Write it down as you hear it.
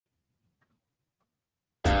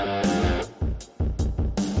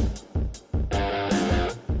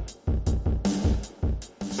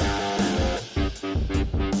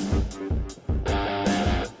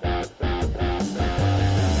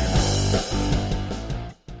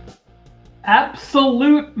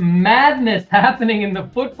Absolute madness happening in the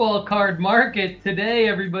football card market today,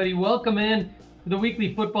 everybody. Welcome in to the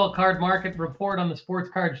weekly football card market report on the Sports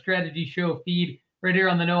Card Strategy Show feed right here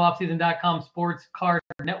on the NoOffSeason.com Sports Card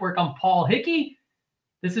Network. I'm Paul Hickey.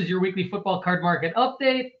 This is your weekly football card market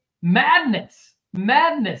update. Madness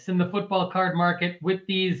in the football card market with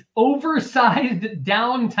these oversized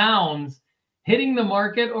downtowns hitting the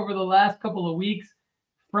market over the last couple of weeks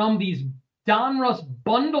from these Donruss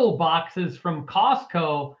bundle boxes from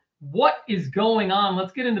Costco. What is going on?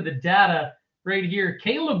 Let's get into the data right here.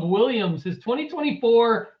 Caleb Williams, his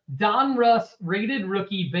 2024 Donruss rated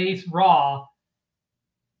rookie base raw,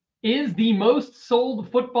 is the most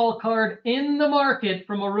sold football card in the market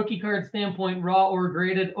from a rookie card standpoint, raw or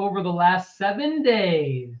graded, over the last 7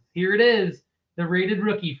 days. Here it is, the rated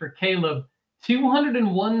rookie for Caleb.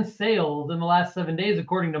 201 sales in the last 7 days,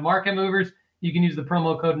 according to Market Movers. You can use the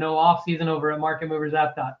promo code NOOFFSEASON over at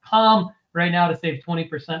marketmoversapp.com right now to save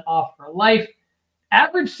 20% off for life.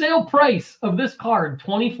 Average sale price of this card,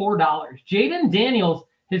 $24. Jaden Daniels,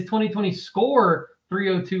 his 2020 score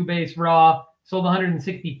 302 base raw, sold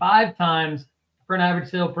 165 times for an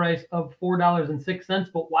average sale price of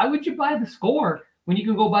 $4.06. But why would you buy the score when you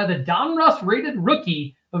can go buy the Donruss rated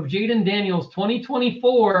rookie of Jaden Daniels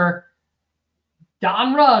 2024?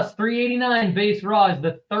 Donruss 389 base raw is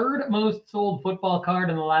the third most sold football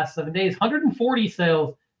card in the last 7 days. 140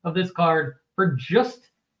 sales of this card for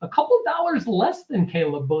just a couple dollars less than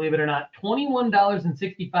Caleb, believe it or not,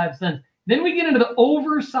 $21.65. Then we get into the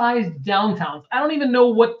oversized downtowns. I don't even know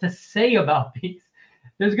what to say about these.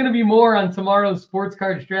 There's going to be more on tomorrow's Sports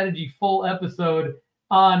Card Strategy full episode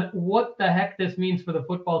on what the heck this means for the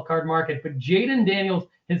football card market. But Jaden Daniels,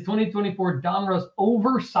 his 2024 Donruss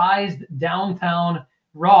oversized downtown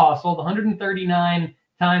raw, sold 139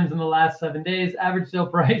 times in the last 7 days. Average sale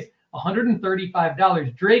price,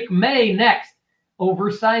 $135. Drake May next,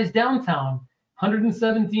 oversized downtown,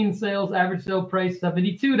 117 sales, average sale price,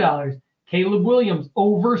 $72. Caleb Williams,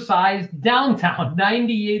 oversized downtown,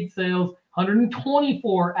 98 sales,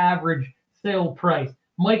 124 average sale price.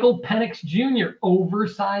 Michael Penix Jr.,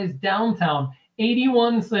 oversized downtown,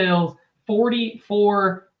 81 sales,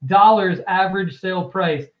 $44 average sale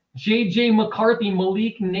price. JJ McCarthy,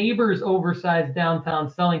 Malik Neighbors, oversized downtown,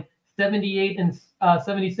 selling 78 and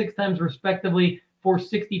 76 times respectively for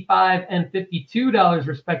 $65 and $52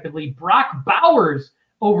 respectively. Brock Bowers,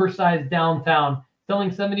 oversized downtown,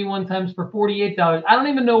 selling 71 times for $48. I don't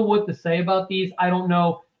even know what to say about these. I don't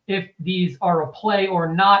know if these are a play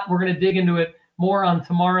or not. We're going to dig into it more on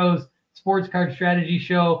tomorrow's Sports Card Strategy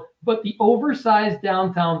Show. But the oversized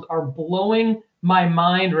downtowns are blowing my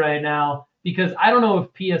mind right now because I don't know if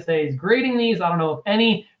PSA is grading these. I don't know if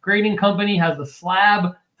any grading company has a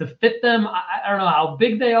slab to fit them. I don't know how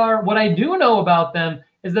big they are. What I do know about them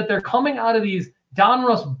is that they're coming out of these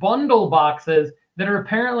Donruss bundle boxes that are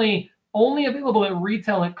apparently only available at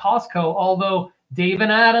retail at Costco, although Dave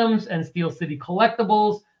and Adams and Steel City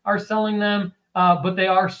Collectibles are selling them. But they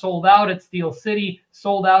are sold out at Steel City,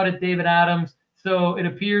 sold out at David Adams. So it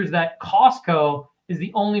appears that Costco is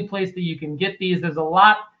the only place that you can get these. There's a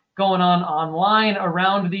lot going on online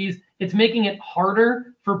around these. It's making it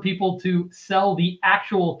harder for people to sell the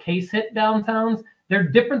actual case hit downtowns. They're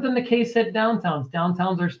different than the case hit downtowns.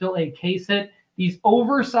 Downtowns are still a case hit. These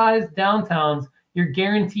oversized downtowns, you're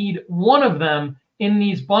guaranteed one of them in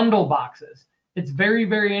these bundle boxes. It's very,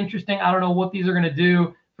 very interesting. I don't know what these are going to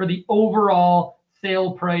do for the overall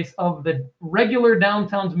sale price of the regular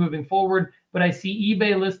downtowns moving forward. But I see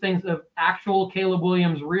eBay listings of actual Caleb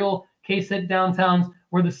Williams real case hit downtowns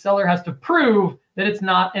where the seller has to prove that it's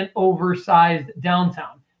not an oversized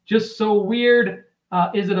downtown. Just so weird.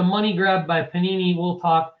 Is it a money grab by Panini? We'll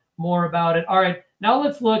talk more about it. All right, now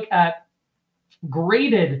let's look at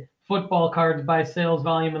graded football cards by sales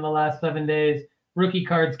volume in the last 7 days. Rookie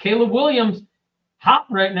cards. Caleb Williams, hot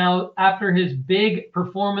right now after his big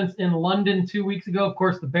performance in London 2 weeks ago. Of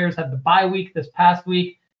course, the Bears had the bye week this past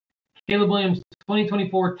week. Caleb Williams,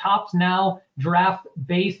 2024 Topps Now Draft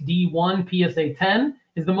Base D1 PSA 10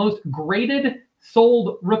 is the most graded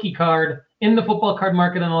sold rookie card in the football card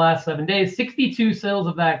market in the last 7 days. 62 sales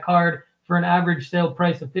of that card for an average sale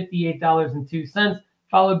price of $58.02,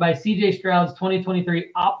 followed by CJ Stroud's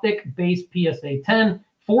 2023 Optic Base PSA 10,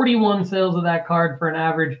 41 sales of that card for an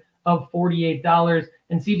average of $48,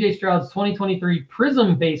 and CJ Stroud's 2023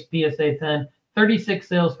 Prism Base PSA 10, 36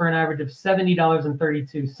 sales for an average of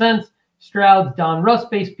 $70.32. Stroud's Donruss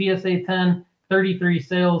Base PSA 10, 33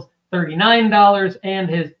 sales, $39, and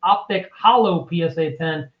his Optic Hollow PSA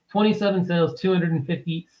 10, 27 sales,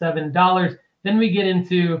 $257. Then we get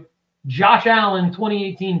into Josh Allen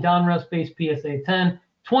 2018 Donruss Base PSA 10,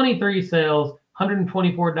 23 sales,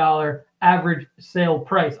 $124 average sale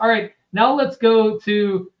price. All right, now let's go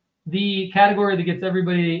to the category that gets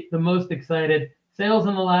everybody the most excited. Sales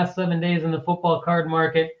in the last 7 days in the football card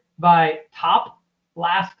market by top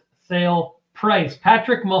last sale price.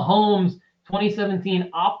 Patrick Mahomes 2017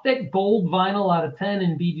 Optic Gold Vinyl out of 10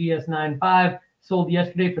 in BGS 9.5 sold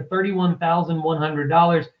yesterday for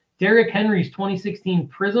 $31,100. Derrick Henry's 2016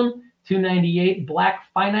 Prism 298 Black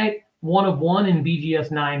Finite 1 of 1 in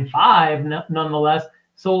BGS 9.5 nonetheless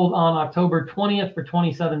sold on October 20th for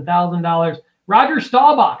 $27,000. Roger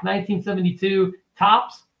Staubach 1972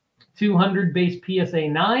 Topps 200 base PSA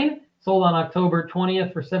 9 sold on October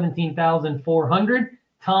 20th for $17,400.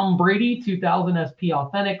 Tom Brady 2000 SP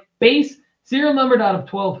Authentic base serial numbered out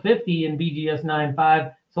of 1250 in BGS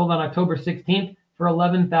 9.5 sold on October 16th for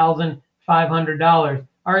 $11,500.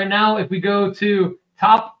 All right, now if we go to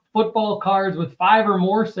top football cards with 5 or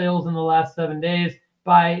more sales in the last 7 days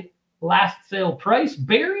by last sale price,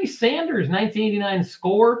 Barry Sanders 1989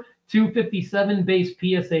 Score 257 base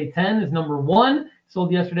PSA 10 is number 1,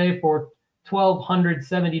 sold yesterday for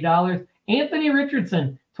 $1,270. Anthony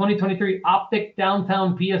Richardson 2023 Optic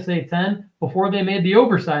Downtown PSA 10, before they made the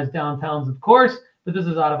oversized downtowns, of course, but this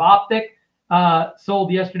is out of Optic, sold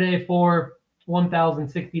yesterday for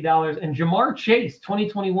 $1,060. And Jamar Chase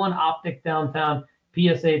 2021 Optic Downtown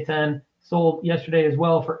PSA 10 sold yesterday as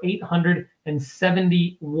well for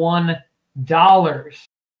 $871.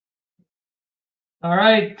 All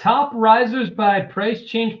right, top risers by price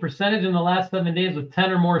change percentage in the last 7 days with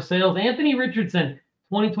 10 or more sales. Anthony Richardson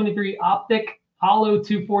 2023 Optic Hollow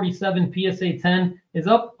 247 PSA 10 is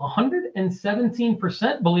up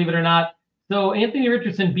 117%, believe it or not. So Anthony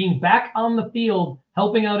Richardson being back on the field,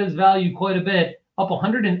 helping out his value quite a bit, up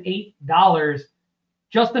 $108.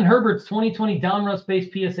 Justin Herbert's 2020 Donruss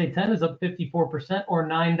base PSA 10 is up 54% or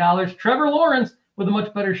 $9. Trevor Lawrence with a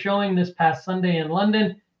much better showing this past Sunday in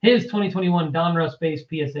London. His 2021 Donruss base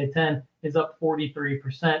PSA 10 is up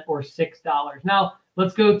 43% or $6. Now,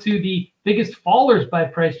 let's go to the biggest fallers by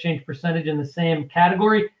price change percentage in the same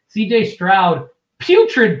category. CJ Stroud,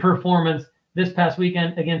 putrid performance this past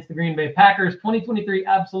weekend against the Green Bay Packers. 2023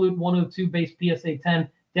 Absolute 102 base PSA 10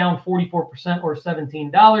 down 44% or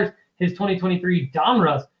 $17. His 2023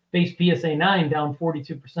 Donruss base PSA 9 down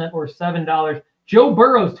 42% or $7. Joe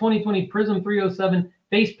Burrow's 2020 Prism 307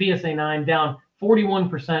 base PSA 9 down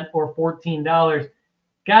 41% or $14.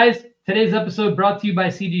 Guys, today's episode brought to you by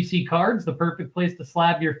CGC Cards, the perfect place to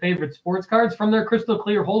slab your favorite sports cards. From their crystal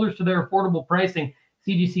clear holders to their affordable pricing,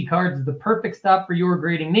 CGC Cards is the perfect stop for your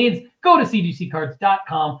grading needs. Go to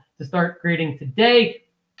cgccards.com to start grading today.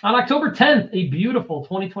 On October 10th, a beautiful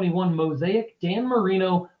 2021 Mosaic Dan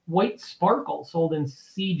Marino White Sparkle sold in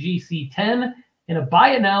CGC 10 in a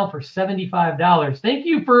buy it now for $75. Thank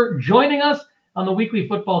you for joining us on the weekly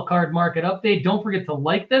football card market update. Don't forget to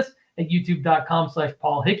like this at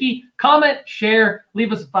youtube.com/Paul Hickey. Comment, share,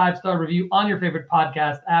 leave us a 5-star review on your favorite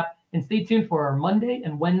podcast app, and stay tuned for our Monday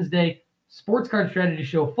and Wednesday Sports Card Strategy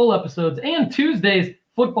Show full episodes and Tuesday's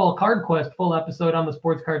Football Card Quest full episode on the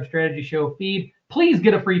Sports Card Strategy Show feed. Please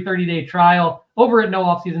get a free 30-day trial over at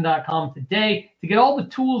nooffseason.com today to get all the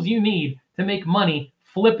tools you need to make money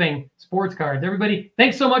flipping sports cards. Everybody,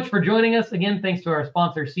 thanks so much for joining us. Again, thanks to our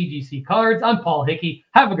sponsor, CGC Cards. I'm Paul Hickey.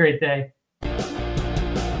 Have a great day.